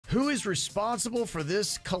Who is responsible for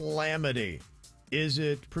this calamity? Is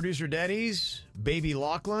it producer Denny's, baby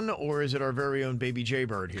Lochlan, or is it our very own baby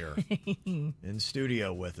Jbird here in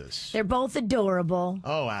studio with us? They're both adorable.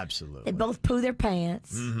 Oh, absolutely. They both poo their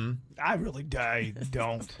pants. Mm-hmm. I really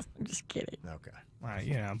don't. I'm just kidding. Okay. All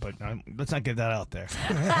right, but let's not get that out there.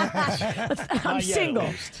 I'm single.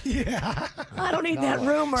 Yeah. I don't need that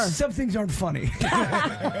rumor. Some things aren't funny.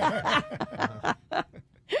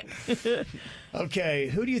 Okay,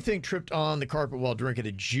 who do you think tripped on the carpet while drinking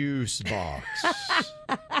a juice box?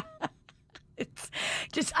 It's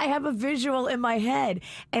just, I have a visual in my head,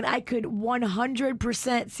 and I could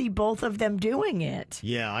 100% see both of them doing it.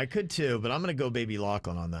 Yeah, I could too, but I'm going to go baby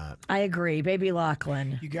Lochlan on that. I agree. Baby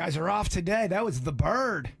Lochlan. You guys are off today. That was the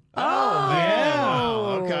bird. Oh,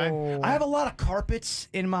 yeah. Okay. I have a lot of carpets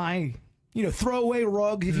in my, throwaway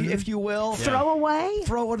rugs, if you will. Yeah. Throw away?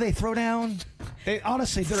 What do they throw down? They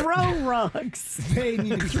honestly throw rugs. They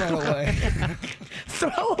need to be thrown away.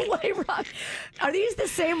 Throw away rugs. Are these the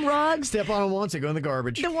same rugs? Step on them once, they go in the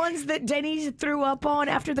garbage. The ones that Denny threw up on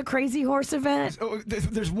after the Crazy Horse event? Oh,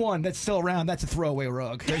 there's one that's still around. That's a throwaway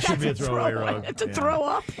rug. There should be a throwaway rug. It's a throw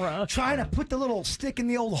up rug. Trying to put the little stick in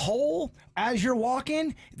the old hole as you're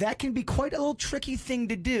walking, that can be quite a little tricky thing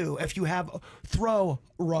to do if you have throw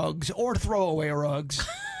rugs or throwaway rugs.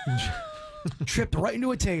 Tripped right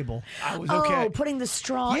into a table. I was okay. Oh, putting the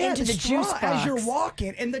straw into the juice box. As you're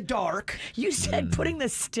walking in the dark. You said putting the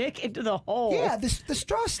stick into the hole. Yeah, the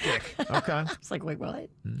straw stick. Okay. It's like, wait, what?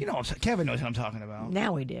 You know, Kevin knows what I'm talking about.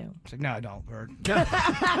 Now we do. It's like, no, I don't, Bird.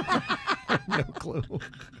 No clue.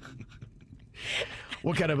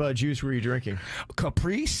 What kind of juice were you drinking?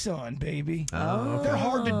 Capri Sun, baby. Oh. They're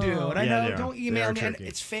hard to do. And I know, don't email me. Tricky.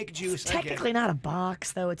 It's fake juice. It's technically not a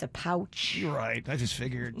box, though. It's a pouch. You're right. I just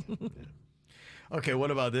figured. Okay,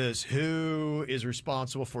 what about this? Who is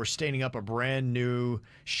responsible for staining up a brand new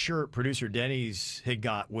shirt producer Denny's had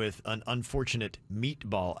got with an unfortunate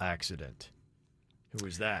meatball accident? Who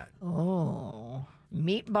was that? Oh,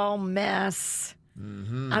 meatball mess.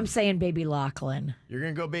 Mm-hmm. I'm saying baby Lochlan. You're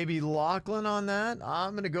going to go baby Lochlan on that?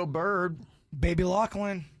 I'm going to go Bird. Baby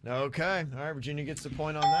Lochlan. Okay. All right, Virginia gets the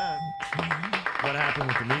point on that. What happened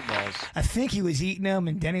with the meatballs? I think he was eating them,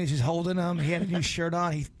 and Denny was just holding them. He had a new shirt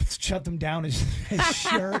on. He shut them down his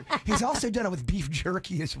shirt. He's also done it with beef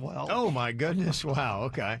jerky as well. Oh, my goodness. Wow.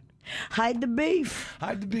 Okay. Hide the beef.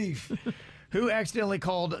 Hide the beef. Who accidentally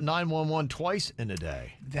called 911 twice in a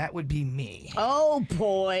day? That would be me. Oh,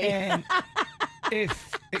 boy. And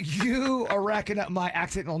if you are racking up my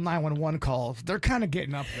accidental 911 calls, they're kind of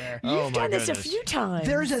getting up there. You've done this a few times.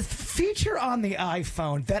 There's a feature on the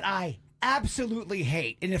iPhone that I absolutely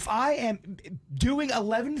hate. And if I am doing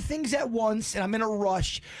 11 things at once and I'm in a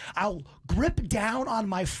rush, I'll grip down on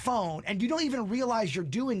my phone and you don't even realize you're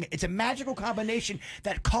doing it. It's a magical combination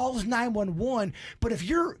that calls 911. But if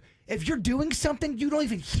you're doing something, you don't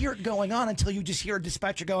even hear it going on until you just hear a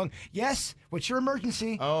dispatcher going, "Yes, what's your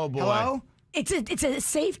emergency? Oh, boy. Hello?" It's a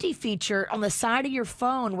safety feature on the side of your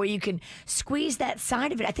phone where you can squeeze that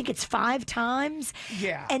side of it. I think it's 5 times.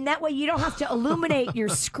 Yeah. And that way you don't have to illuminate your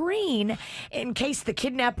screen in case the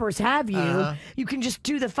kidnappers have you. You can just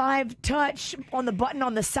do the 5 touch on the button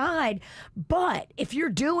on the side. But if you're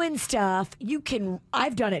doing stuff,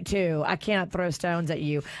 I've done it too. I cannot throw stones at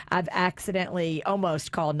you. I've accidentally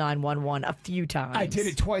almost called 911 a few times. I did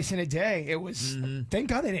it twice in a day. It was, thank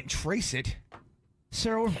God they didn't trace it.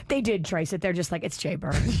 Sir, they did trace it. They're just like, it's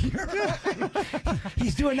Jbird.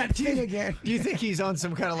 He's doing that thing again. Do you think he's on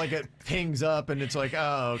some kind of like it pings up and it's like,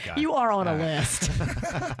 oh, okay. You are on a list.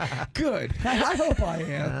 Good. I hope I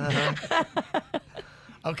am.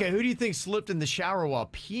 Okay, who do you think slipped in the shower while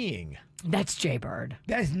peeing? That's Jbird.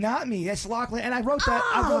 That is not me. That's Lochlan. And I wrote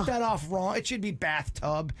that off wrong. It should be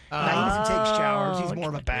bathtub. And he doesn't take showers. He's more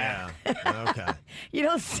of a bath. Yeah. Okay. You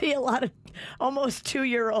don't see a lot of almost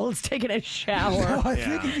 2-year-olds taking a shower. No, I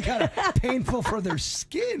think it'd be kind of painful for their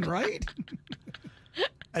skin, right?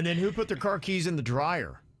 And then who put their car keys in the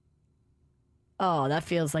dryer? Oh, that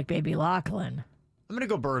feels like baby Lochlan. I'm going to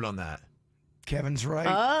go Bird on that. Kevin's right.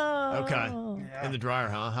 Oh. Okay. Yeah. In the dryer,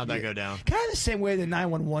 huh? How'd that go down? Kind of the same way the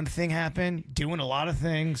 911 thing happened. Doing a lot of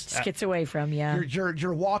things. Just gets away from you.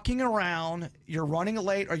 You're walking around, you're running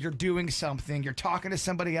late, or you're doing something. You're talking to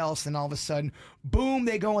somebody else, and all of a sudden, boom,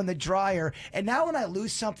 they go in the dryer. And now when I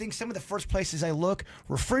lose something, some of the first places I look,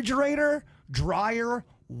 refrigerator, dryer,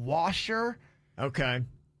 washer. Okay.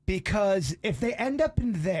 Because if they end up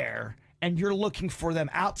in there and you're looking for them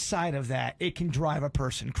outside of that, it can drive a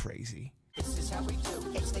person crazy. This is how we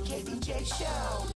do. It's the KVJ Show.